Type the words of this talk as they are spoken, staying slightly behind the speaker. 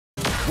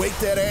Wake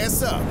that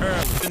ass up.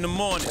 Early in the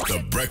morning.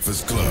 The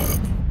Breakfast Club.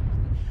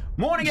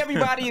 Morning,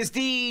 everybody. It's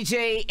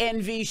DJ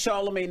NV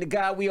Charlamagne the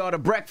guy. We are the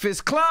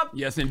Breakfast Club.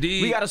 Yes,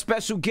 indeed. We got a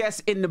special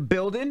guest in the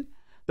building.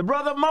 The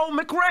brother Mo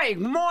McRae.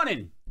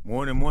 Morning.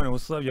 Morning.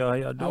 What's up, y'all? How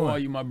y'all doing? How are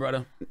you, my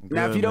brother?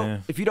 Now,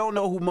 Good, if you don't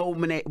know who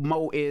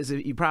Mo is,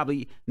 you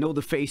probably know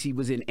the face. He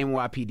was in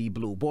NYPD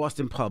Blue,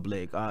 Boston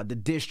Public, The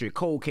District,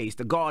 Cold Case,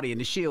 The Guardian,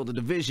 The Shield, The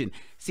Division,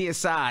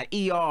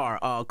 CSI,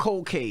 ER,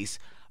 Cold Case,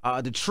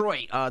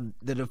 Detroit,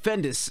 The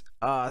Defenders,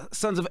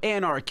 Sons of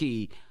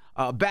Anarchy,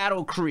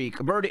 Battle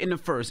Creek, Murder in the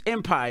First,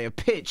 Empire,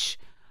 Pitch,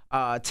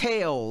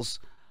 Tales,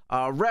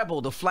 Rebel,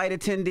 The Flight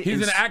Attendant.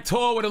 He's an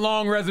actor with a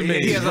long resume.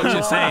 He has a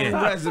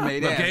long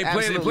resume. Okay,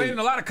 he played in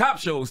a lot of cop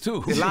shows,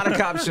 too. A lot of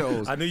cop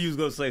shows. I knew you was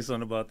going to say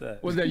something about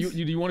that. Was that do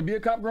you want to be a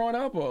cop growing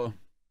up, or?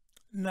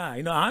 Nah,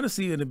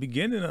 honestly, in the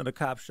beginning of the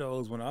cop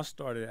shows, when I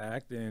started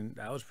acting,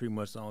 that was pretty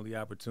much the only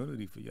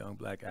opportunity for young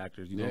black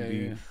actors. You're going to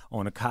be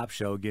on a cop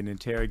show getting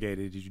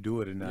interrogated. Did you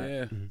do it or not?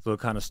 Yeah. So it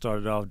kind of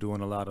started off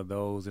doing a lot of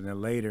those, and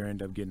then later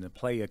end up getting to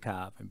play a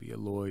cop and be a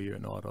lawyer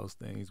and all those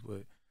things.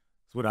 But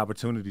it's what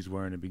opportunities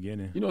were in the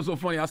beginning. You know what's so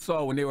funny? I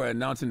saw when they were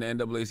announcing the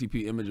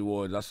NAACP Image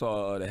Awards, I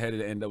saw the head of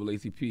the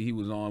NAACP. He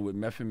was on with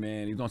Method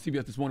Man. He was on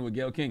CBS this morning with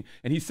Gayle King.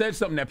 And he said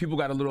something that people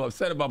got a little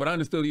upset about, but I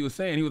understood what he was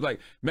saying. He was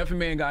like, Method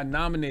Man got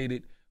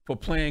nominated for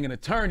playing an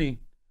attorney,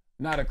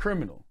 not a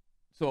criminal.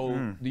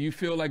 So do you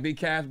feel like they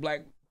cast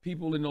black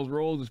people in those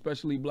roles,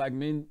 especially black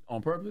men,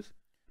 on purpose?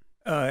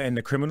 In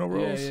the criminal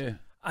roles? Yeah.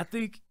 I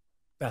think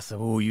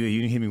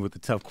you hit me with the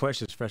tough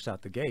questions fresh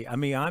out the gate. I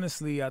mean,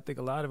 honestly, I think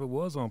a lot of it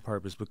was on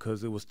purpose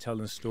because it was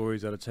telling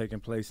stories that are taking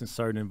place in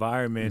certain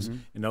environments,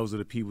 and those are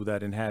the people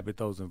that inhabit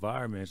those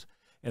environments.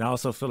 And I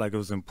also feel like it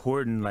was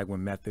important, like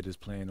when Method is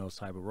playing those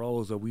type of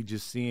roles, that we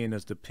just seeing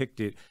us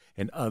depicted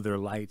in other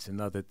lights and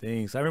other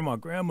things. I remember my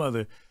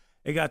grandmother,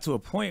 it got to a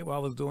point where I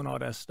was doing all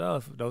that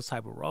stuff, those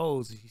type of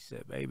roles, and she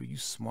said, baby, you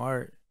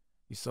smart,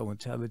 you so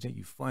intelligent,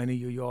 you funny,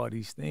 you all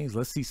these things.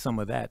 Let's see some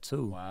of that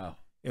too. Wow.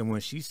 And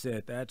when she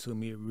said that to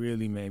me, it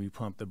really made me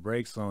pump the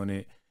brakes on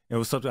it. It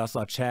was something I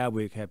saw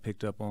Chadwick had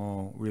picked up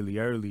on really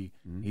early.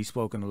 He's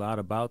spoken a lot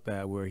about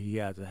that, where he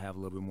had to have a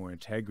little bit more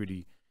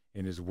integrity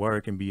in his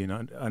work and be an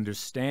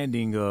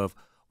understanding of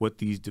what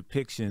these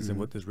depictions and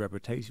what this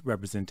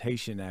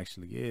representation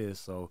actually is.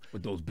 So,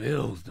 with those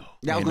bills, though.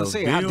 Yeah, I was going to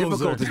say, how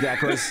difficult is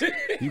that? Because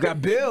you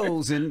got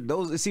bills, and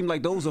those, it seems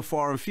like those are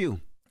far and few.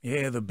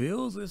 Yeah, the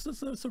bills,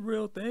 it's a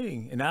real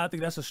thing. And I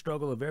think that's a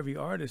struggle of every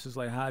artist. It's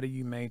like, how do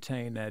you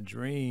maintain that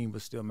dream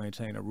but still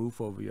maintain a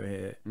roof over your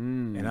head?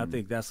 And I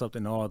think that's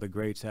something all the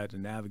greats had to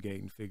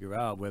navigate and figure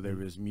out,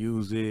 whether it's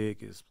music,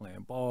 it's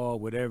playing ball,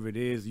 whatever it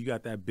is. You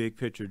got that big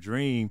picture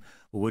dream,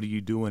 but what do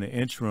you do in the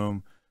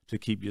interim to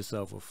keep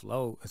yourself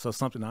afloat? And so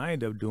something I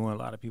ended up doing, a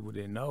lot of people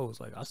didn't know, is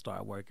like I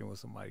started working with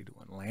somebody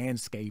doing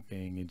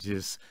landscaping and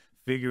just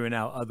figuring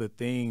out other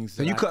things.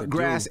 So you cut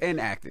grass and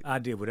acted. I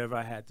did whatever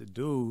I had to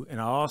do. And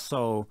I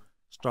also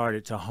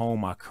started to hone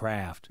my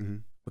craft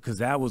because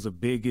that was the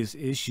biggest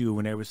issue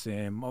when they were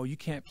saying, Mo, you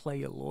can't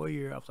play a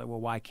lawyer. I was like,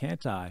 well, why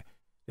can't I?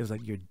 It was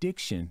like your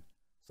diction.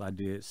 So I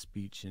did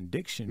speech and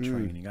diction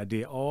training. I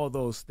did all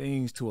those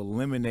things to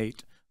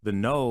eliminate the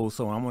no.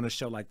 So I'm on a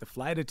show like The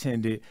Flight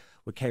Attendant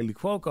with Kaylee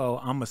Cuoco.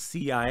 I'm a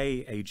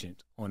CIA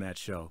agent on that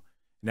show.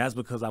 And that's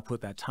because I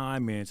put that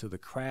time into the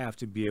craft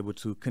to be able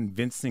to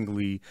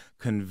convincingly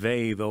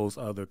convey those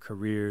other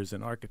careers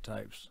and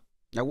archetypes.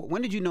 Now,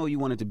 when did you know you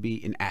wanted to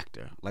be an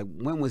actor? Like,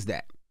 when was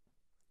that?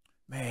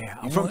 Man,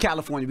 you're from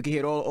California. We can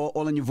hear it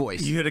all in your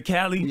voice. You hear the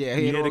Cali? Yeah,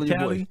 you hear the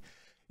Cali.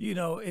 You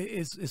know,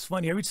 it's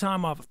funny. Every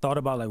time I've thought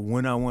about like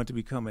when I want to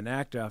become an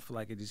actor, I feel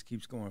like it just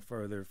keeps going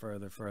further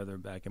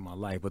back in my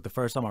life. But the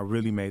first time I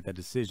really made that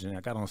decision,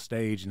 I got on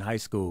stage in high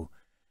school,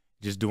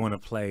 just doing a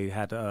play,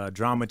 had a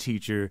drama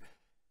teacher,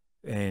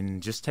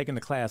 and just taking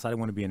the class. I didn't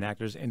want to be an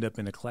actor, just end up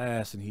in the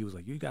class, and he was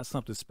like, you got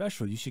something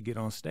special, you should get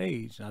on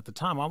stage. And at the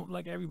time, I'm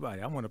like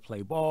everybody, I want to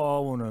play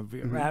ball, I want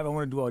to rap, I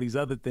want to do all these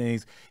other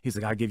things. He's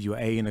like, I'll give you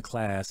an A in the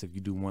class if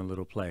you do one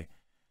little play.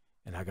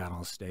 And I got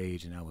on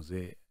stage, and that was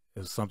it. It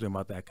was something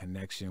about that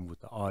connection with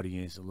the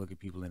audience, to look at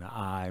people in the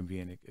eye and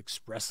being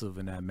expressive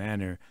in that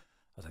manner.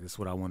 I was like, this is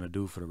what I want to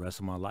do for the rest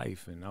of my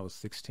life. And I was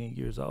 16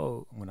 years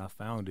old when I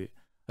found it.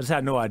 I just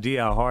had no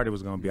idea how hard it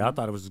was going to be. I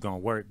thought it was just going to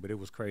work, but it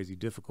was crazy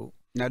difficult.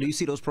 Now, do you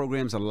see those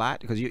programs a lot?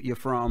 Because you're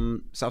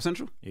from South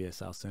Central? Yeah,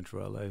 South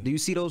Central LA. Do you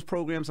see those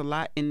programs a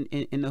lot in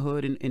the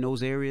hood, in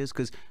those areas?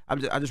 Because I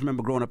just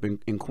remember growing up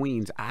in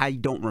Queens, I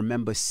don't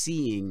remember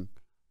seeing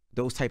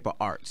those type of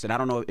arts. And I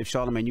don't know if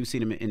Charlamagne, you've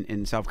seen them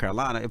in South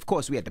Carolina. Of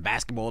course, we had the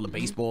basketball, the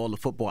baseball, the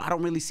football. I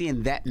don't really see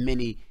in that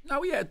many. No,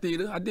 we had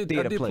theater. I did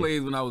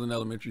plays when I was in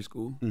elementary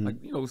school. Like,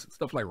 you know,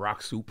 stuff like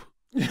Rock Soup.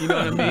 You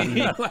know what I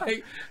mean?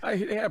 Like,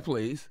 they had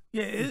plays.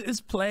 Yeah, it's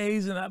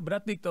plays, but I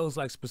think those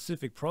like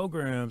specific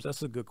programs,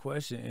 that's a good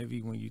question,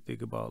 Envy, when you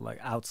think about like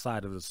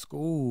outside of the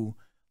school.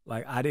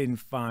 Like, I didn't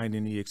find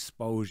any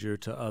exposure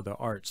to other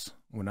arts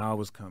when I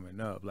was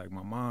coming up. Like,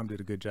 my mom did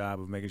a good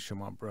job of making sure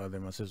my brother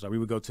and my sister, we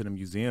would go to the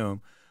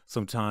museum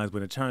sometimes,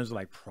 but in terms of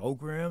like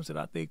programs that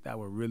I think that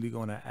were really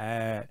going to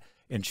add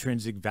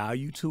intrinsic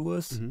value to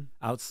us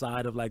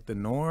outside of like the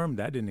norm,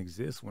 that didn't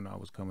exist when I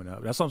was coming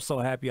up. That's why I'm so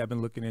happy I've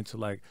been looking into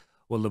like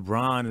what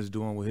LeBron is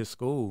doing with his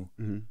school.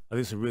 I think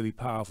it's a really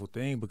powerful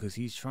thing because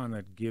he's trying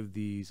to give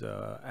these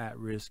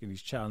at-risk and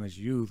these challenged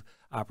youth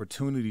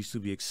opportunities to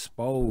be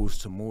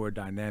exposed to more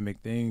dynamic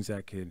things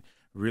that can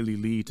really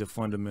lead to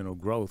fundamental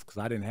growth, because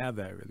I didn't have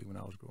that really when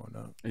I was growing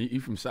up. And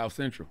you from South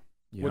Central.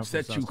 Yeah, What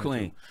set you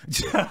claim?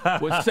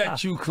 What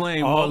set you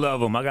claim? All of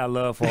them. I got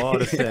love for all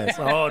the sets.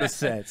 All the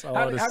sets. All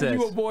the How sets. did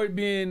you avoid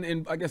being,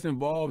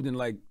 involved in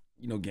like,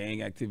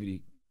 gang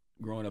activity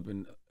growing up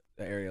in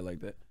an area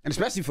like that? And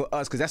especially for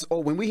us, because that's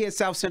when we hear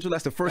South Central,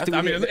 that's the first thing.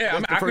 I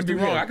could be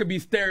wrong. I could be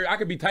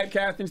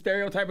typecasting,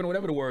 stereotyping, or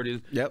whatever the word is.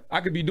 Yep. I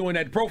could be doing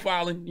that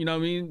profiling. You know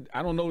what I mean?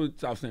 I don't know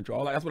South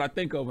Central. That's what I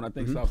think of when I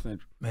think South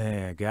Central.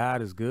 Man,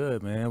 God is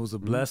good, man. It was a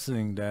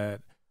blessing that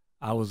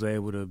I was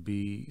able to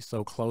be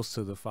so close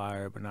to the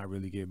fire but not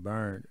really get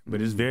burned.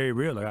 But it's very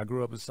real. Like, I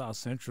grew up in South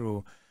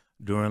Central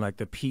during like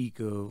the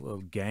peak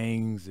of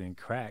gangs and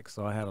crack.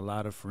 So I had a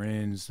lot of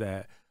friends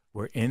that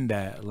were in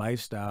that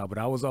lifestyle. But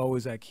I was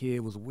always that kid.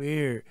 It was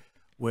weird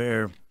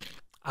where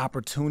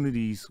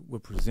opportunities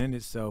would present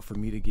itself for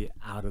me to get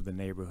out of the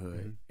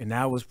neighborhood. And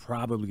that was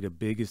probably the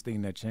biggest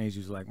thing that changed. It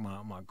was like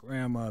my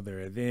grandmother.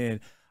 And then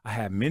I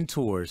had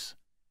mentors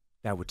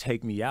that would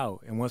take me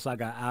out. And once I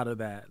got out of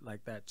that,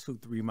 like that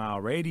 2-3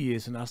 mile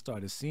radius, and I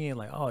started seeing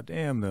like, oh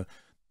damn,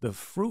 the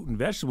fruit and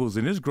vegetables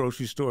in this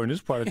grocery store in this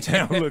part of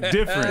town look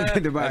different.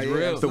 That's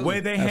real. The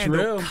way they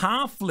handle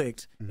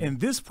conflict in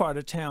this part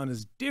of town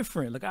is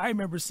different. Like, I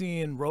remember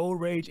seeing road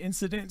rage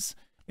incidents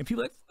and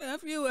people like,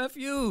 F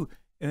you,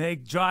 and they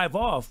drive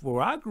off.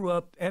 Where I grew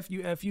up, F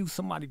you,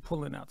 somebody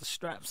pulling out the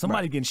strap,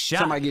 somebody getting shot.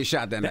 Somebody getting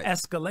shot that night. The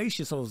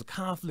escalation, so it was a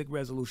conflict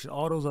resolution,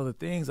 all those other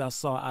things I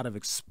saw out of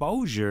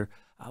exposure.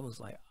 I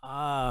was like,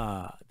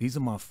 these are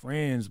my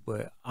friends,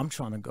 but I'm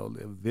trying to go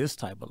live this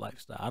type of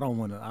lifestyle. I don't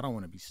want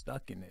to be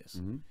stuck in this.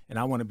 And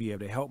I want to be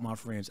able to help my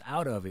friends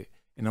out of it.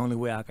 And the only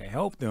way I can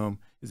help them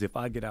is if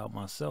I get out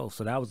myself.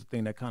 So that was the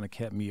thing that kind of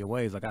kept me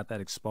away, is I got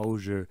that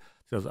exposure to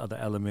those other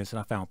elements,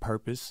 and I found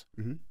purpose,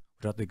 which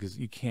I think is,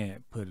 you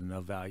can't put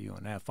enough value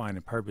on that.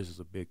 Finding purpose is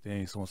a big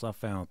thing. So once I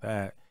found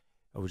that,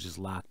 I was just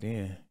locked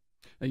in.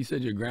 Now, you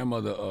said your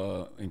grandmother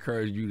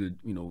encouraged you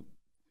to,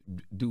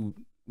 do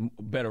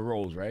better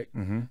roles, right?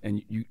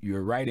 And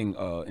you're writing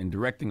and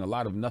directing a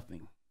lot of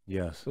nothing.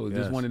 Yes. So is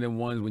this one of them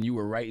ones, when you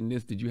were writing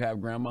this, did you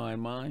have grandma in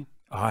mind?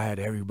 Oh, I had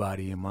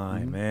everybody in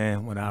mind,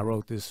 man. When I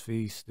wrote this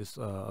feast, this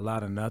A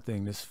Lot of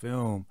Nothing, this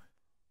film,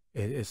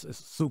 it's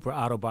super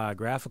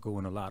autobiographical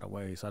in a lot of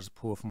ways. I just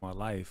pulled from my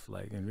life,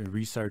 like, and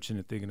researching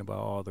and thinking about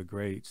all the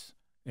greats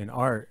in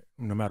art.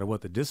 No matter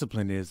what the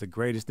discipline is, the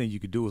greatest thing you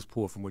could do is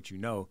pull from what you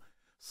know.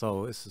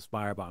 So it's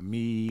inspired by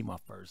me, my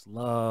first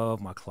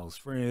love, my close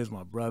friends,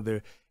 my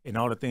brother, and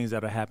all the things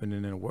that are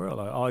happening in the world,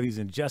 like all these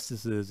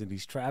injustices and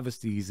these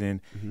travesties.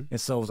 And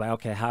so it was like,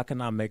 okay, how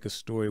can I make a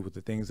story with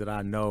the things that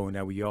I know and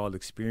that we all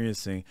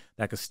experiencing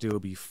that could still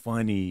be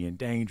funny and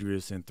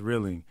dangerous and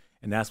thrilling?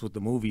 And that's what the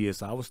movie is.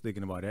 So I was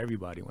thinking about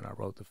everybody when I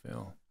wrote the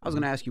film. I was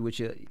going to ask you, with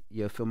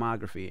your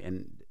filmography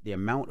and the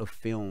amount of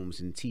films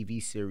and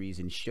TV series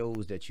and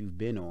shows that you've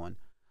been on,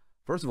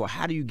 first of all,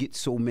 how do you get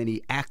so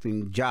many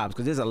acting jobs?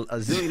 Because there's a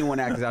zillion and one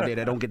actors out there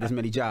that don't get this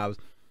many jobs.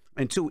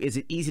 And two, is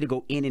it easy to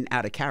go in and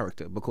out of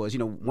character? Because,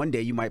 one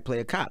day you might play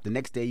a cop, the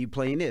next day you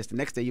playing this, the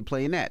next day you're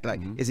playing that.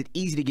 Like, is it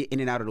easy to get in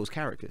and out of those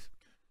characters?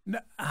 No,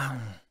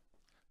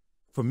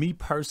 for me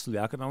personally,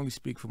 I can only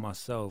speak for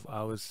myself.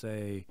 I would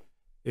say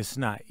it's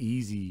not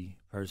easy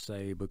per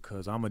se,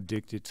 because I'm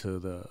addicted to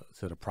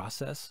the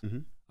process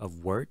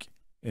of work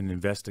and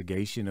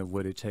investigation of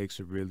what it takes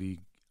to really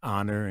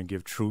honor and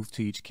give truth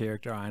to each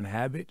character I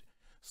inhabit.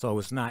 So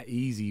it's not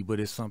easy, but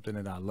it's something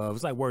that I love.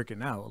 It's like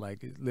working out,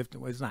 like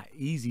lifting weights. It's not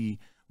easy,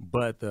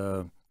 but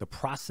the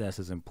process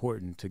is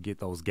important to get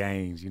those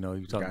gains.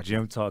 You talk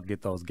gym talk,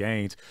 get those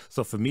gains.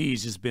 So for me,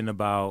 it's just been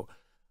about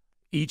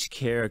each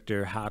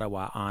character. How do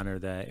I honor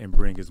that and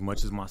bring as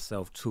much as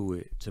myself to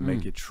it to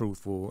make it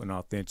truthful and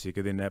authentic?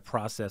 And then that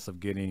process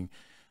of getting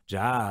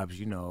jobs,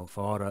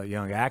 for all the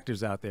young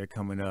actors out there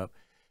coming up,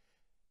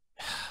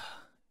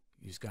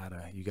 you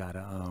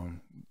gotta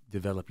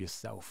develop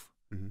yourself.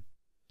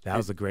 That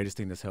was the greatest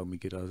thing that's helped me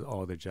get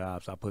all the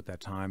jobs. I put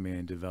that time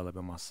in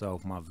developing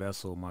myself, my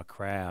vessel, my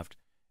craft,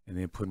 and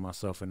then putting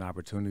myself in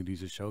opportunities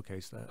to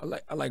showcase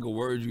that. I like a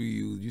word you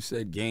used. You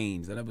said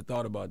gains. I never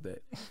thought about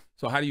that.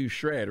 So how do you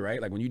shred,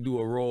 right? Like when you do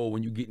a role,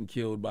 when you're getting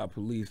killed by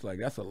police, like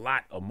that's a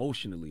lot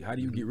emotionally. How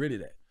do you get rid of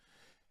that?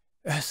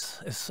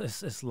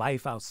 It's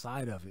life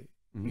outside of it.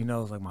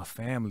 It's like my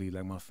family.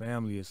 Like my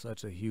family is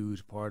such a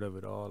huge part of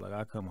it all. Like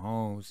I come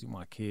home, see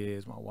my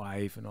kids, my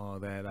wife, and all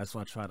that. That's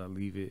why I try to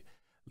leave it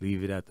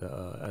at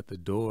the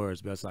door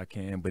as best I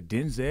can. But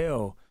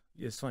Denzel,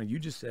 it's funny. You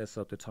just said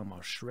something talking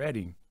about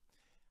shredding.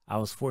 I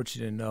was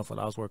fortunate enough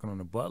while I was working on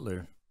The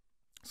Butler.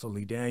 So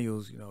Lee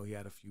Daniels, he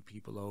had a few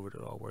people over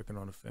that all working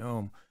on the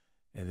film,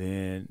 and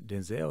then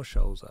Denzel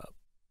shows up,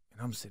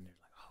 and I'm sitting there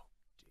like,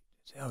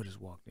 oh, Denzel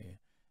just walked in.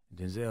 And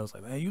Denzel's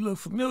like, man, you look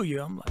familiar.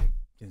 I'm like,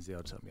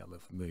 Denzel told me I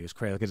look familiar. It's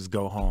crazy. I could just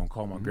go home,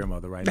 call my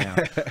grandmother right now.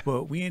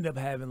 But we end up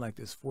having like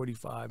this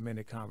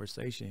 45-minute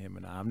conversation, him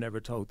and I. I've never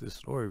told this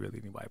story really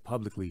to anybody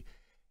publicly.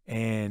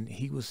 And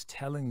he was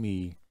telling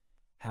me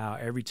how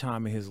every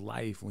time in his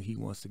life when he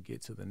wants to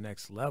get to the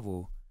next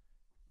level,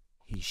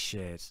 he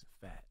sheds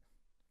the fat.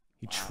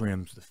 He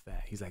trims the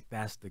fat. He's like,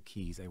 that's the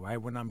key. He's like,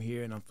 right when I'm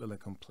here and I'm feeling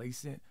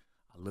complacent,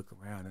 I look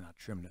around and I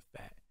trim the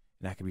fat.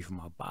 And that could be from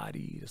my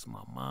body, that's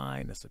my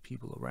mind, that's the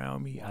people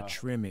around me. I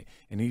trim it.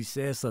 And he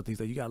says something, he's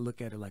like, you gotta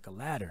look at it like a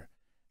ladder.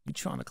 You're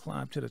trying to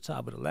climb to the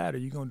top of the ladder,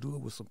 you're gonna do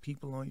it with some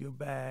people on your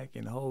back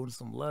and holding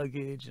some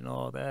luggage and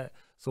all that.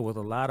 So with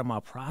a lot of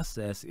my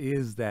process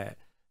is that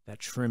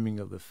trimming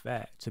of the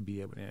fat to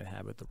be able to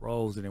inhabit the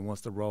roles. And then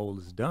once the role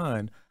is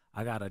done,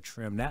 I gotta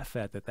trim that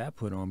fat that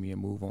put on me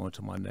and move on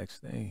to my next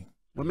thing.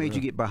 What made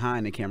you get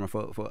behind the camera?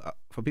 For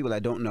people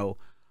that don't know,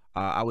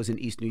 I was in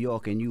East New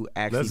York, and you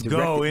actually Let's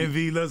go,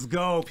 Envy. Let's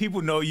go.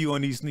 People know you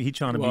on East. He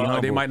trying to be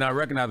humble. They might not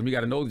recognize him. He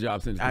got a nose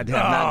job since. I have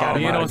not got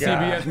being on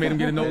CBS made him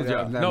get a nose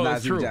job. No,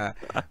 it's true.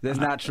 That's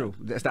not true.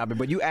 Stop it.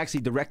 But you actually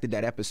directed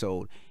that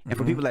episode, and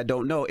for people that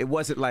don't know, it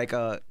wasn't like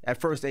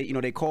at first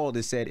they called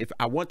and said, if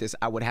I want this,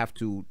 I would have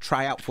to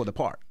try out for the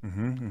part,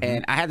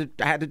 and I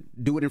had to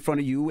do it in front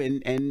of you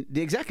and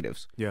the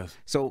executives. Yes.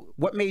 So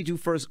what made you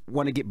first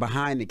want to get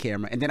behind the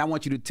camera, and then I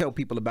want you to tell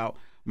people about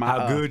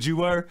how good you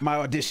were? My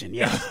audition,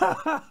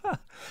 yeah.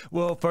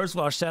 Well, first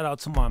of all, shout out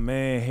to my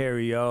man,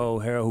 Harry,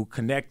 who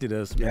connected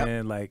us,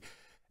 man. Like,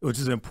 which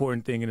is an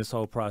important thing in this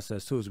whole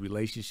process, too, is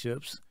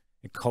relationships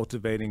and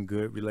cultivating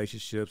good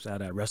relationships out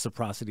of that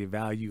reciprocity of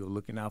value of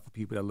looking out for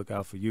people that look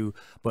out for you.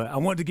 But I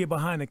wanted to get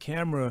behind the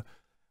camera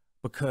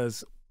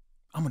because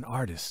I'm an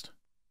artist.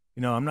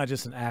 You know, I'm not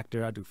just an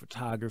actor. I do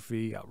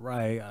photography, I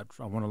write,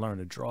 I want to learn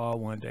to draw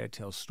one day,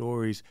 tell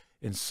stories.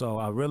 And so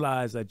I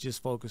realized that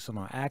just focusing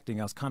on acting,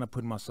 I was kind of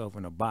putting myself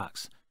in a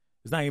box.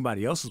 It's not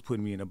anybody else was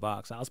putting me in a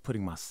box. I was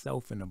putting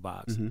myself in a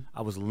box.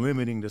 I was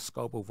limiting the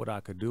scope of what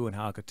I could do and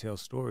how I could tell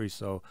stories.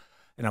 So,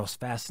 and I was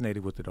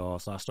fascinated with it all.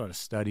 So I started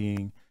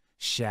studying,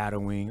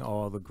 shadowing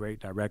all the great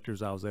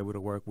directors I was able to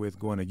work with,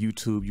 going to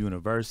YouTube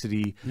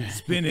University,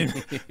 spending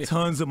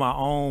tons of my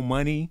own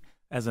money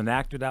as an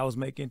actor that I was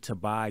making to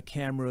buy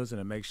cameras and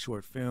to make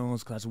short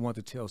films because I just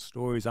wanted to tell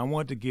stories. I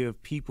wanted to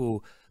give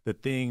people the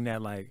thing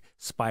that like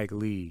Spike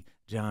Lee,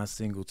 John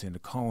Singleton, the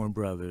Coen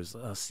brothers,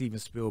 Steven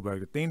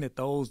Spielberg, the thing that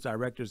those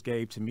directors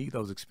gave to me,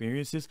 those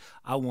experiences,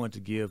 I wanted to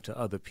give to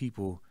other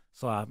people.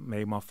 So I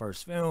made my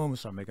first film,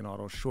 started making all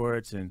those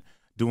shorts and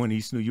doing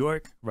East New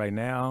York right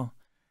now.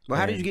 Well,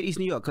 how did you get East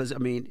New York? Because, I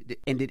mean,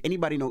 and did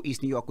anybody know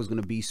East New York was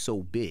going to be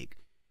so big?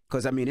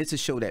 Because, I mean, it's a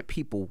show that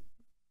people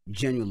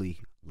genuinely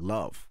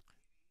love.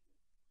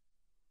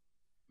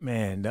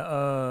 Man,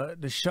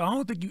 the show, I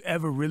don't think you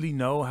ever really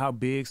know how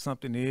big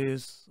something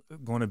is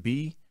going to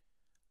be.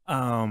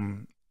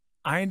 I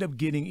end up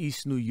getting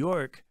East New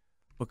York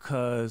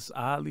because,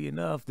 oddly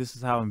enough, this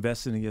is how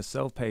investing in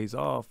yourself pays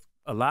off.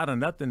 A Lot of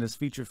Nothing, this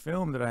feature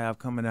film that I have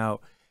coming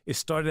out, it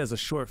started as a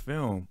short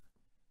film.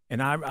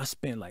 And I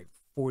spent like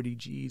 40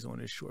 G's on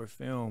this short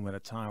film at a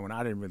time when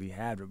I didn't really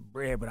have the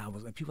bread, but I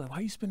was like, people are like, why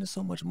are you spending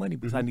so much money?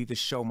 Because I need to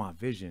show my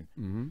vision.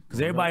 Because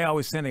everybody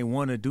always saying they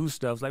want to do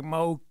stuff. It's like,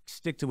 Mo,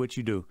 stick to what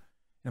you do.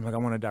 And I'm like, I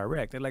want to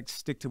direct. They like,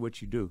 stick to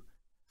what you do.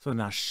 So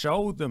then I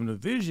showed them the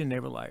vision. They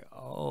were like,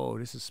 oh,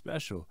 this is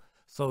special.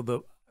 So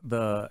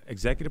the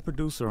executive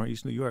producer on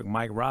East New York,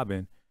 Mike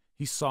Robin,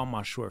 he saw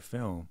my short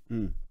film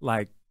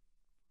like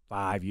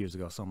 5 years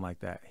ago, something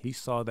like that. He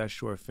saw that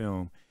short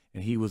film.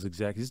 And he was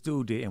this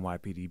dude did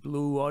NYPD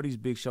Blue, all these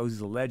big shows.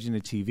 He's a legend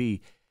in TV.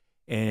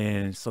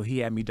 And so he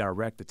had me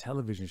direct a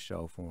television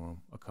show for him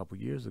a couple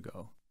years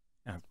ago.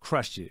 And I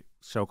crushed it,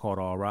 a show called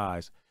All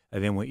Rise.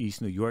 And then when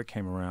East New York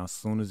came around, as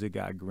soon as it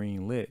got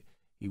green lit,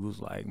 he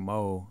was like,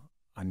 Mo,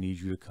 I need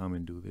you to come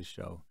and do this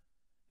show.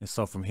 And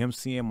so from him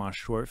seeing my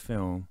short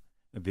film,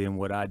 and then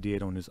what I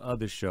did on this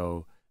other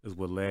show is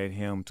what led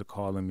him to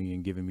calling me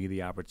and giving me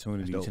the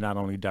opportunity to not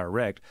only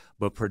direct,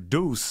 but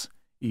produce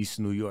East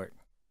New York.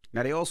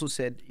 Now, they also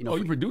said, you know. Oh,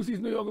 you produce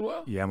East New York as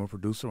well? Yeah, I'm a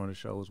producer on the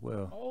show as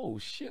well. Oh,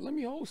 shit. Let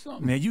me hold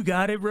something. Man, you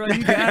got it, bro.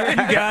 You got it.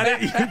 You got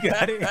it. You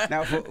got it.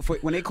 Now,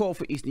 when they called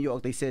for East New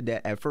York, they said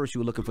that at first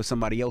you were looking for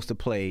somebody else to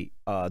play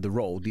the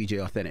role,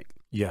 DJ Authentic.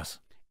 Yes.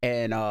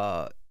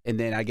 And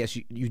then I guess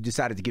you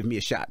decided to give me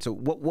a shot. So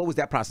what was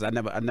that process?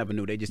 I never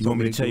knew. They just told told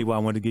me to tell you why I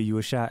wanted to give you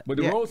a shot. But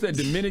the role said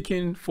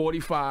Dominican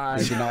 45.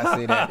 They did not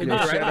say that.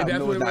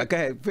 Go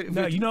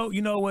ahead. No,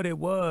 you know what it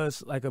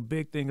was? Like a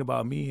big thing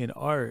about me in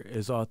art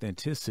is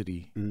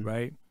authenticity,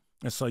 right?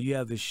 And so you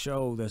have this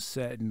show that's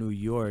set in New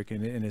York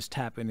and it's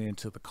tapping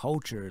into the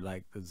culture,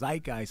 like the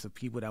zeitgeist of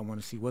people that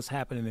want to see what's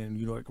happening in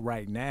New York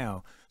right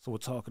now. So we're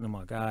talking to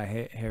my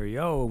guy, Harry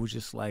O. It was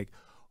just like,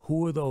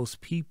 who are those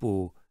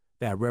people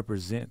that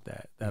represent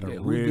that are Yeah,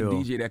 real.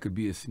 who's the DJ that could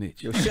be a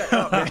snitch? Yo, shut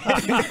up, man.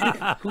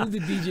 Who's the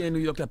DJ in New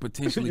York that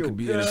potentially could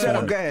be an Shut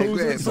up, informant? go ahead, go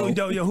ahead, So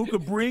bro. who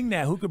could bring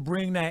that? Who could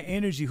bring that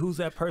energy? Who's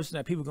that person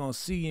that people gonna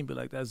see and be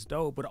like, that's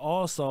dope? But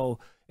also,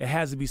 it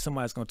has to be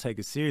somebody that's gonna take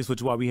it serious, which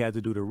is why we had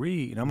to do the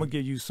read. And I'm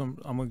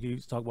gonna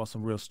talk about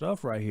some real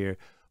stuff right here,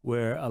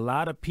 where a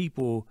lot of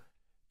people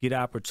get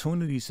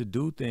opportunities to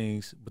do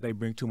things, but they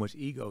bring too much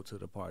ego to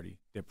the party.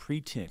 They're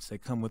pretense. They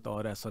come with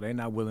all that, so they're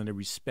not willing to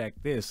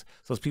respect this.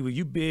 So it's people,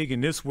 you big in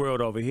this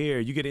world over here,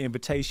 you get an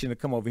invitation to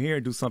come over here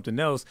and do something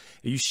else,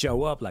 and you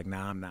show up like,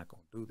 nah, I'm not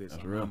going to do this.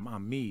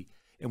 I'm me.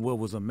 And what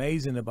was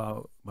amazing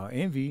about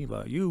Envy,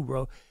 about you,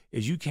 bro,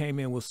 is you came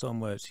in with so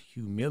much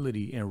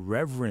humility and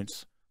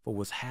reverence for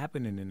what's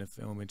happening in the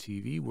film and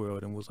TV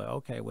world, and was like,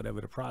 okay,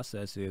 whatever the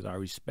process is, I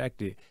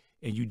respect it,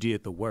 and you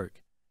did the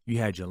work. You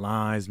had your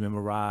lines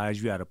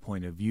memorized, you had a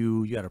point of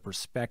view, you had a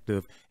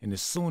perspective, and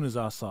as soon as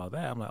I saw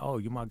that, I'm like, oh,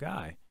 you're my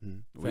guy.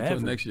 Wait till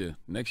next year.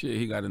 Next year,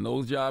 he got a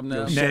nose job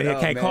now. Shut Nah, up,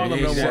 can't man. call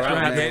him no more.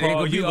 I have to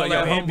call you like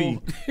your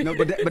humble. No,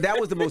 but that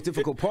was the most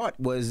difficult part,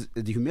 was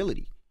the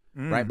humility,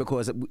 right?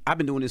 Because I've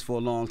been doing this for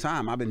a long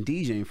time. I've been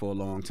DJing for a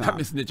long time. I've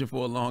been snitching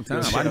for a long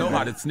time. I know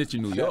how to snitch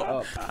in New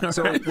York.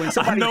 So when I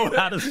somebody, know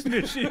how to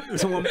snitch you.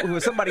 so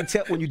when somebody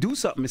when you do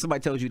something and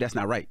somebody tells you that's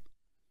not right,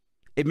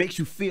 it makes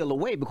you feel a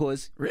way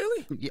because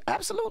Really? yeah,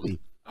 absolutely.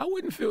 I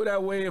wouldn't feel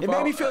that way if It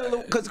made me feel a little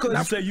You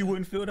because say you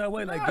wouldn't feel that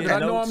way? Like, I getting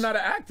know notes? I'm not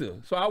an actor,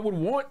 so I would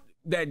want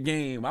that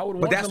game. I would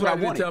want that's what I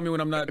somebody to wanted. tell me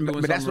when I'm not doing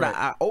but that's something what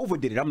right. I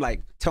overdid it. I'm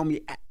like, tell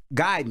me,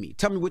 guide me,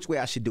 tell me which way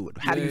I should do it.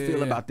 How do you feel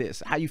Yeah. about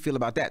this? How you feel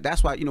about that?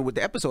 That's why, with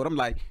the episode, I'm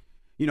like,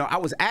 I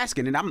was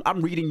asking, and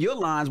I'm reading your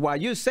lines while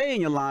you're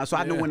saying your lines, so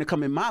I know when to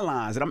come in my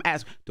lines. And I'm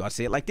asking, do I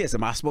say it like this?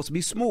 Am I supposed to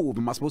be smooth?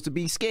 Am I supposed to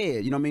be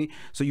scared? You know what I mean?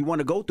 So you want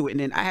to go through it, and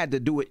then I had to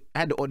do it. I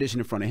had to audition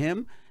in front of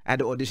him. I had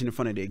to audition in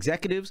front of the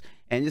executives,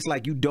 and it's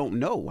like you don't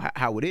know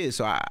how it is.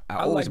 So I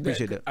always like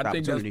appreciate that. the I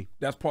think opportunity.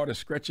 that's part of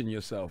stretching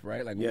yourself,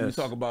 right? Like when we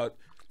talk about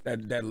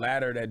that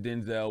ladder that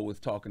Denzel was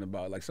talking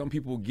about. Like some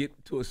people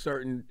get to a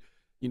certain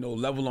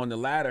level on the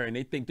ladder and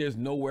they think there's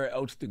nowhere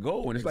else to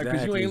go, and it's like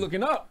because you ain't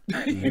looking up.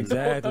 You know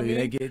Exactly. what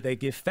I mean? They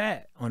get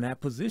fat on that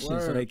position,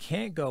 so Word. they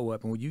can't go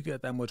up. And when you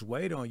get that much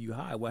weight on you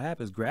high, what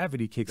happens?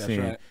 Gravity kicks That's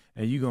in, right.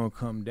 and you're gonna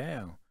come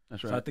down.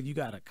 That's So I right. think you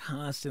gotta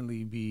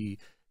constantly be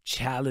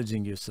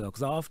challenging yourself.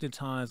 Because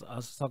oftentimes, I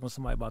was talking to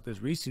somebody about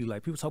this recently.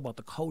 Like people talk about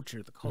the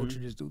culture. The culture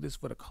just do this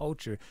for the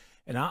culture,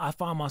 and I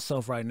find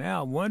myself right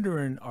now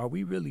wondering: are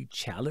we really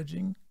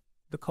challenging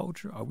the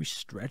culture? Are we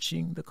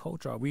stretching the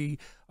culture? Are we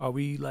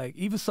like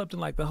even something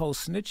like the whole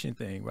snitching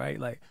thing, right?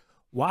 Like,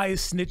 why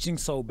is snitching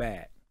so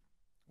bad?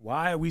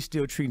 Why are we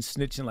still treating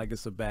snitching like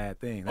it's a bad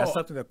thing? That's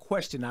something, a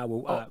question I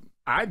will.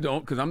 I don't,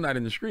 because I'm not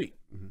in the street.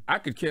 I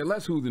could care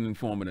less who's an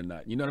informant or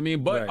not. You know what I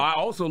mean? But Right. I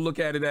also look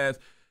at it as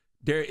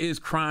there is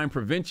crime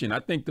prevention. I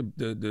think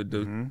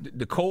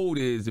the code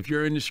is if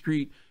you're in the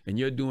street and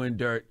you're doing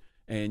dirt,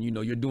 and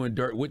you're doing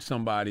dirt with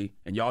somebody,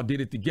 and y'all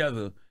did it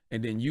together,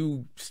 and then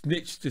you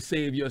snitch to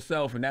save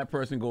yourself, and that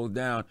person goes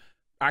down.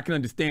 I can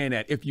understand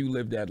that if you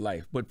live that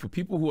life. But for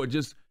people who are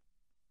just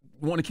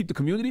want to keep the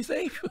community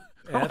safe,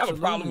 I don't have a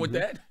problem with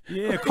that.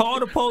 Yeah, call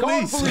the Call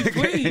police. the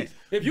police, please.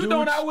 If you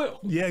don't, I will.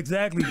 Yeah,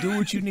 exactly. Do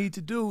what you need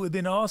to do, and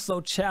then also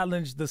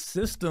challenge the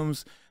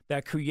systems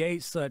that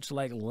create such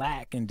like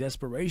lack and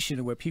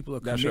desperation, where people are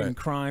That's committing right.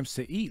 crimes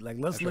to eat. Like,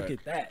 let's look right.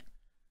 at that.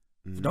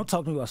 Don't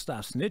talk to me about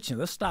stop snitching.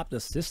 Let's stop the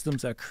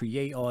systems that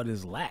create all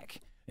this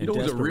lack and You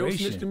know who's a real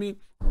desperation. snitch to me?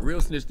 A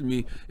real snitch to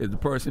me is the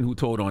person who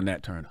told on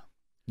Nat Turner.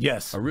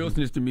 Yes. A real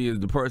snitch to me is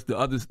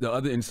the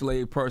other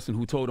enslaved person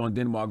who told on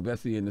Denmark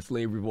Vesey and the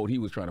slave revolt he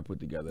was trying to put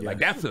together. Like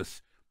that's a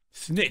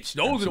snitch.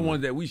 Those are the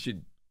ones that we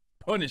should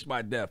punish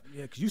by death.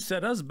 Yeah, because you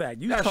set us back.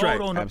 You That's told right.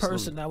 on the Absolutely.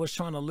 person that was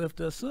trying to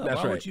lift us up. That's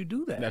Why right. would you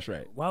do that? That's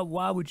right.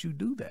 Why would you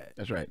do that?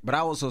 That's right. But I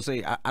also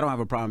say I don't have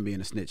a problem being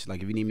a snitch.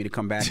 Like if you need me to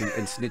come back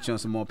and snitch on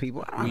some more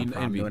people, I don't have a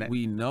problem doing that.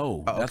 We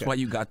know. Oh, That's okay. why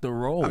you got the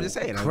role. I'm just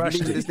saying.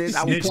 Crushed if you need me to it.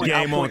 I will Snitch point-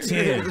 I'll game on point-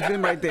 10. It was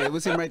him right there. It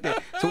was him right there.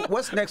 So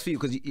what's next for you?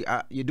 Because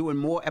you're doing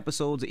more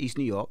episodes of East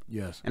New York.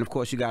 Yes. And of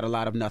course you got a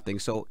lot of nothing.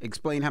 So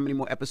explain how many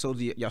more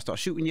episodes y'all start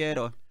shooting yet,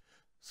 or?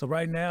 So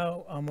right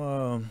now,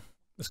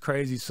 it's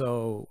crazy.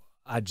 So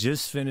I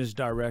just finished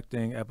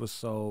directing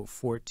episode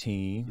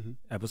 14.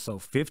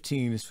 Episode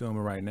 15 is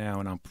filming right now,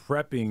 and I'm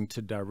prepping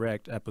to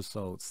direct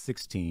episode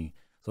 16.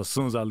 So as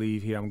soon as I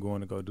leave here, I'm going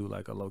to go do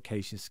like a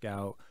location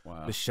scout.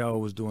 Wow. The show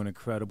was doing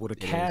incredible. The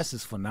cast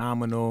is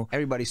phenomenal.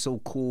 Everybody's so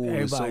cool. and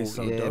Everybody's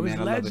so yeah, dope. man,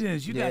 It's I love it.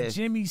 legends. You Yeah. got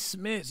Jimmy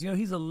Smits.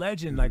 He's a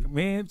legend. Like,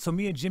 man, so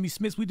me and Jimmy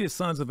Smits, we did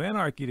Sons of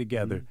Anarchy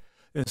together.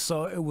 And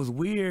so it was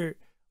weird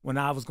when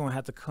I was going to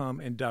have to come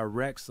and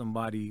direct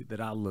somebody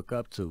that I look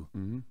up to,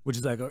 which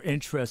is like an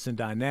interesting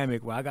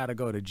dynamic where I got to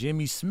go to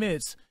Jimmy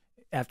Smits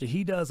after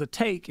he does a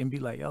take and be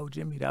like, yo,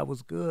 Jimmy, that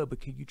was good, but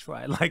can you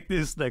try it like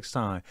this next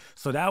time?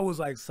 So that was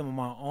like some of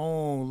my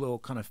own little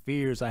kind of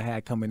fears I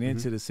had coming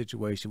into the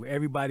situation with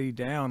everybody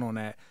down on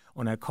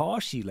that call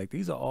sheet. Like,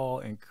 these are all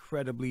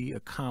incredibly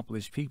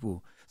accomplished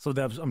people. So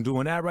I'm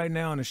doing that right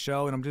now in the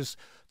show, and I'm just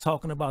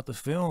talking about the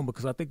film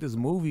because I think this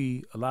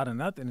movie, A Lot of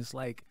Nothing, it's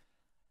like,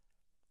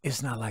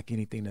 it's not like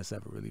anything that's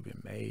ever really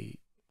been made.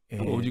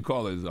 And what would you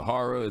call it? Is it a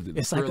horror? Is it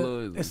a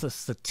thriller? It's a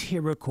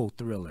satirical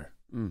thriller.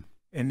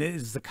 And it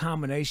is the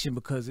combination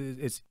because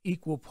it's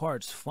equal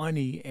parts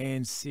funny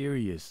and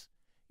serious.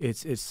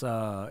 It's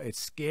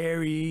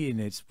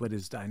scary but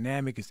it's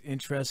dynamic. It's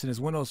interesting. It's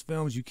one of those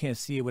films you can't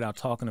see it without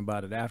talking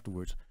about it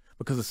afterwards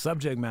because the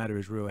subject matter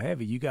is real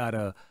heavy. You got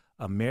a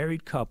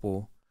married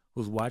couple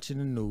who's watching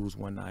the news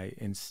one night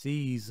and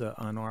sees an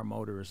unarmed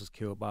motorist is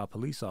killed by a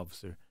police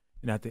officer.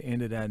 And at the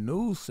end of that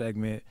news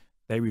segment,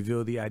 they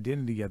reveal the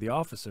identity of the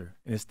officer,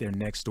 and it's their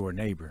next door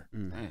neighbor.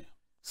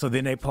 So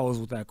then they pose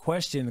with that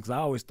question, because I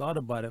always thought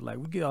about it, like,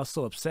 we get all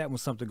so upset when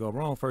something go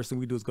wrong. First thing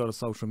we do is go to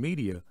social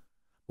media.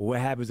 But what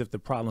happens if the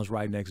problem's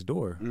right next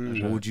door?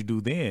 What would you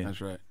do then?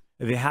 That's right.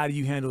 And then how do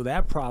you handle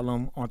that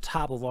problem on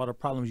top of all the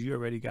problems you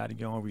already got in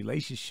your own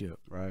relationship?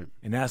 Right.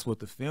 And that's what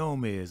the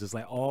film is. It's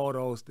like all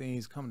those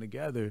things come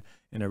together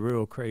in a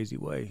real crazy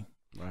way.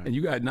 Right. And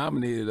you got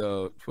nominated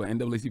for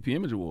NAACP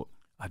Image Award.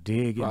 I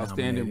did get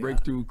Outstanding nominated.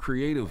 Breakthrough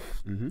Creative.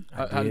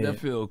 How did that did.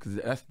 feel? Because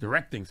that's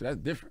directing, so that's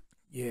different.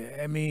 Yeah,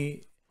 I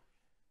mean,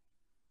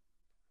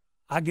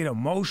 I get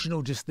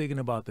emotional just thinking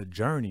about the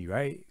journey,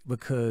 right?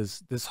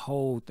 Because this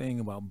whole thing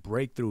about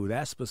breakthrough,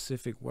 that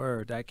specific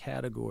word, that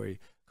category,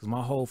 because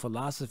my whole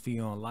philosophy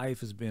on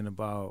life has been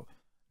about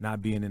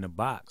not being in a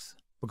box.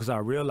 Because I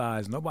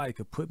realized nobody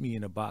could put me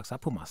in a box. I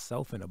put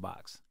myself in a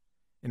box.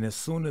 And as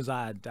soon as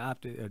I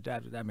adapted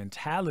that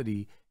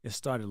mentality and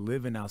started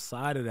living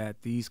outside of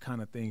that, these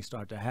kind of things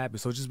start to happen.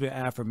 So it's just been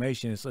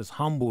affirmation. It's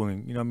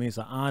humbling. You know what I mean? It's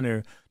an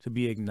honor to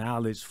be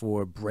acknowledged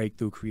for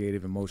breakthrough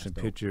creative and motion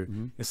picture.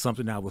 It's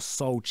something that was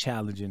so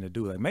challenging to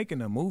do. Like,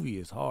 making a movie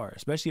is hard,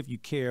 especially if you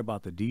care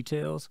about the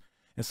details.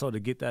 And so to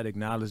get that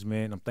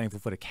acknowledgement, I'm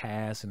thankful for the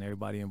cast and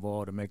everybody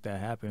involved to make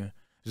that happen.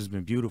 It's just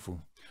been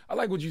beautiful. I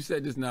like what you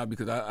said just now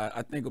because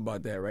I think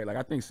about that, right? Like,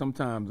 I think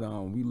sometimes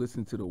we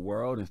listen to the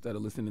world instead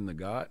of listening to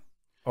God.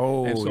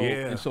 Oh,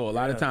 And so a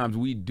lot of times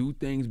we do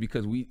things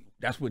because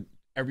that's what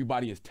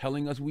everybody is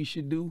telling us we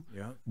should do.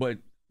 Yeah. But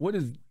what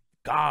is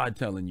God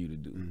telling you to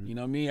do? You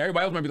know what I mean?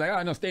 Everybody else might be like,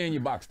 oh, no, stay in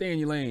your box, stay in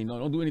your lane. No,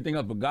 don't do anything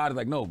else. But God is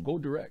like, no, go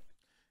direct.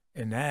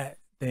 And that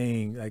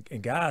thing, like,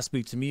 and God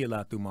speaks to me a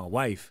lot through my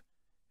wife.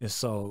 And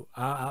so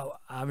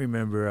I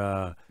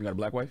remember. You got a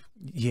black wife?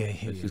 Yeah.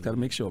 Just got to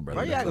make sure,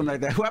 brother. Why you acting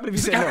like that? What happened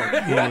if you say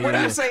no? What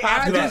do you say I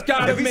after just that?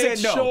 gotta If he make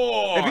said no.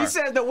 sure. If he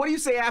says no, what do you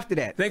say after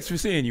that? Thanks for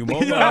seeing you, Mo.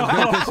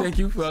 Thank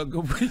you for a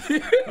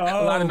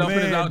lot of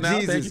numbers man, out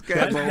now. Jesus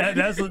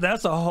Thank you.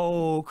 That's a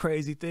whole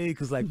crazy thing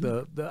because, like,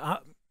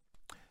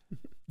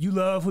 you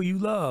love who you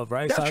love,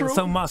 right? That's true.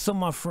 Some of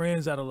my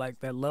friends that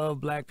love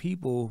black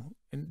people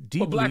and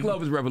deeply. But black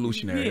love is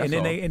revolutionary. Yeah, that's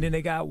and then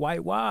they got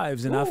white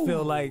wives, and I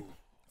feel Ooh. like,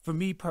 for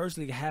me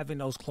personally, having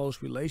those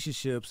close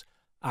relationships,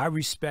 I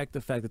respect the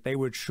fact that they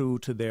were true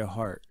to their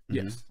heart.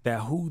 Yes.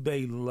 That who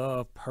they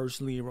love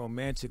personally and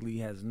romantically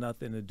has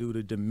nothing to do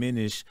to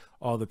diminish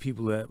all the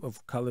people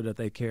of color that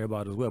they care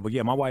about as well. But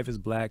yeah, my wife is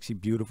black. She's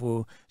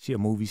beautiful. She a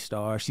movie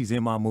star. She's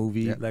in my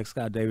movie. Yeah. Like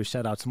Scott Davis,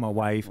 shout out to my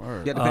wife.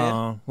 Word. You had to pay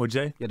her? What,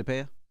 Jay? You had to pay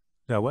her?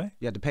 That way?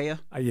 You had to pay her?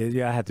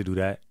 Yeah, I had to do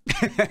that.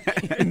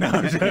 No,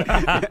 You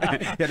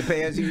had to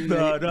pay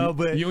her? no,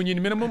 but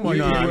Union minimum or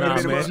You- union you-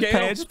 minimum you-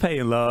 scale? just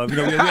paying love. You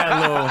know,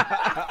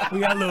 we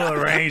got a little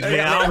arrangement.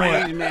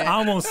 I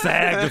almost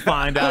sag to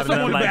find out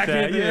Someone nothing like back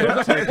that. in, Yeah,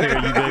 I'll take care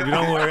of you, baby.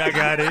 Don't worry, I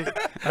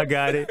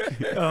got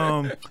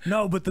it.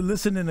 No, but the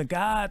listening to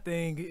God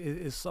thing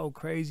is so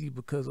crazy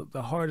because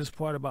the hardest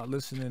part about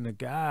listening to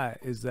God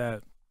is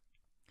that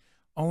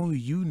only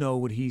you know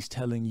what He's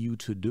telling you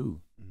to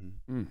do.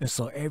 And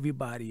so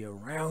everybody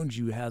around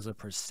you has a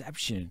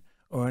perception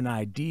or an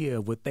idea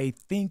of what they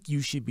think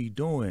you should be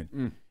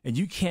doing. And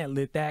you can't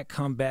let that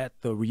combat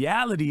the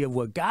reality of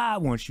what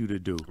God wants you to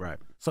do. Right.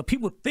 So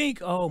people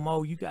think, oh,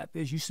 Mo, you got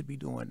this, you should be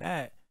doing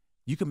that.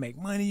 You can make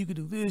money, you can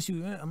do this.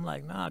 I'm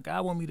like, nah,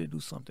 God want me to do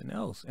something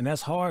else. And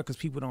that's hard because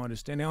people don't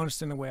understand. They don't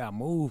understand the way I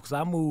move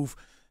because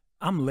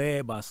I'm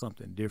led by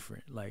something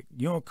different. Like,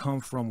 you don't come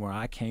from where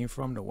I came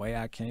from, the way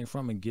I came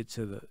from, and get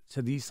to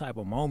these type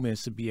of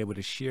moments to be able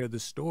to share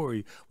the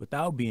story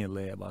without being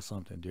led by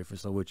something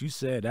different. So what you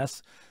said,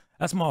 that's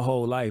my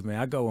whole life, man.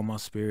 I go where my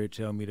spirit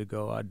tell me to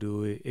go. I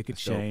do it. It could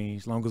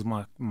change. As long as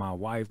my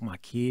wife, my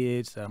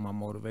kids, my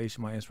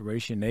motivation, my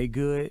inspiration, they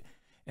good,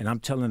 and I'm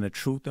telling the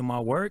truth in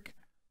my work,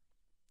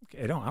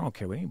 I don't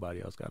care what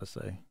anybody else got to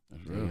say.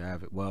 There you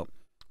have it. Well,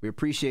 we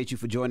appreciate you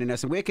for joining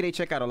us. And where can they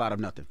check out A Lot of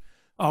Nothing?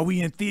 Are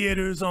we in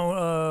theaters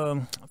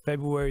on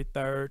February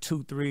 3rd,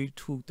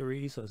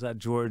 2323? So it's at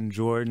Jordan.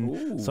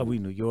 Ooh. So we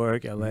New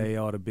York, LA,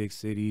 all the big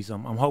cities.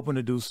 I'm hoping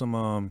to do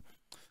some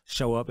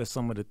show up at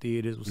some of the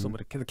theaters with some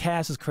of the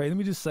cast is crazy. Let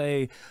me just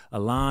say,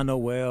 Alana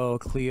Noel,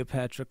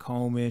 Cleopatra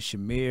Coleman,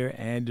 Shamir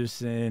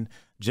Anderson,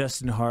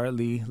 Justin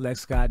Hartley,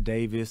 Lex Scott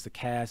Davis. The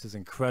cast is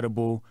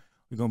incredible.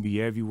 We're going to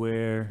be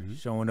everywhere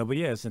showing up. But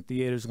yeah, it's in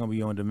theaters. It's going to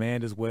be on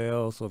demand as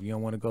well. So if you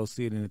don't want to go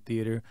see it in the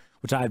theater,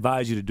 which I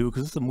advise you to do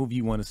because it's a movie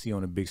you want to see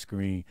on a big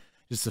screen.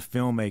 Just the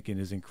filmmaking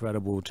is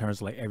incredible in terms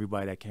of like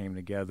everybody that came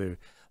together.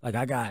 Like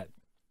I got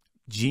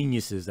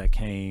geniuses that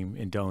came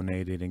and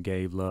donated and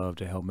gave love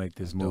to help make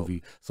this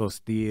movie. So it's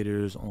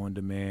theaters on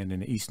demand,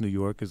 and East New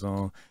York is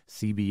on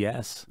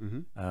CBS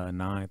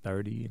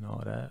 9:30 and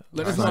all that.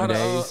 Let us know how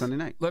to, Sunday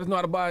night. Let us know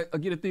how to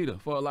get a theater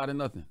for a lot of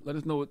nothing. Let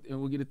us know what, and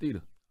we'll get a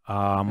theater. Do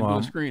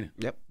a screening.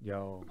 Yep.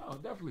 Yo. Oh,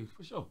 definitely,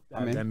 for sure.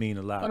 That mean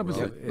a lot.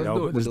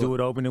 100%. Let's do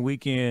it opening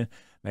weekend,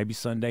 maybe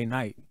Sunday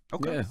night.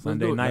 Okay. Yeah,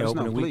 Sunday night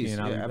opening please.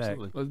 weekend. I'll be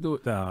absolutely. back. Let's do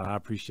it. I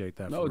appreciate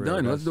that. No, for real.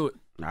 done. Let's do it.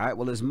 All right.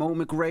 Well, it's Mo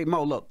McRae.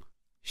 Mo, look,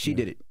 she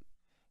did it.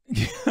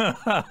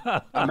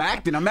 I'm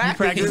acting.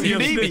 practicing If you your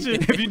need me,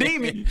 snitching? if you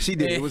need me, she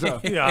did it. What's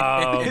up?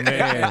 Oh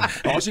man.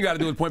 All she got to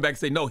do is point back and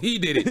say, "No, he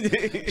did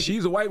it."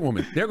 She's a white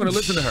woman. They're going to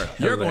listen to her.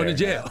 You're going to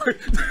jail.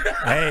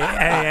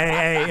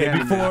 Hey.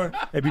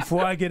 And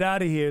before I get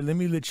out of here, let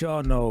me let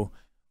y'all know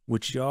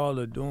what y'all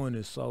are doing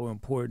is so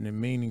important and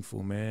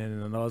meaningful, man.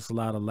 And I know it's a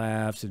lot of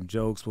laughs and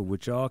jokes, but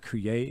what y'all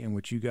create and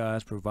what you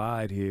guys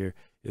provide here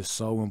is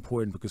so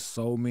important because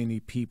so many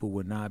people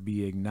would not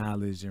be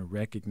acknowledged and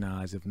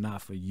recognized if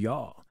not for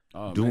y'all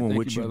doing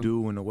what you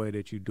do in the way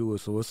that you do it.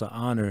 So it's an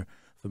honor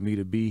for me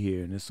to be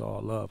here, and it's all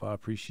love. I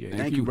appreciate it.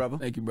 Thank you, brother.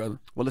 Thank you, brother.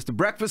 Well, it's the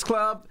Breakfast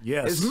Club.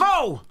 Yes. It's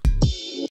Mo.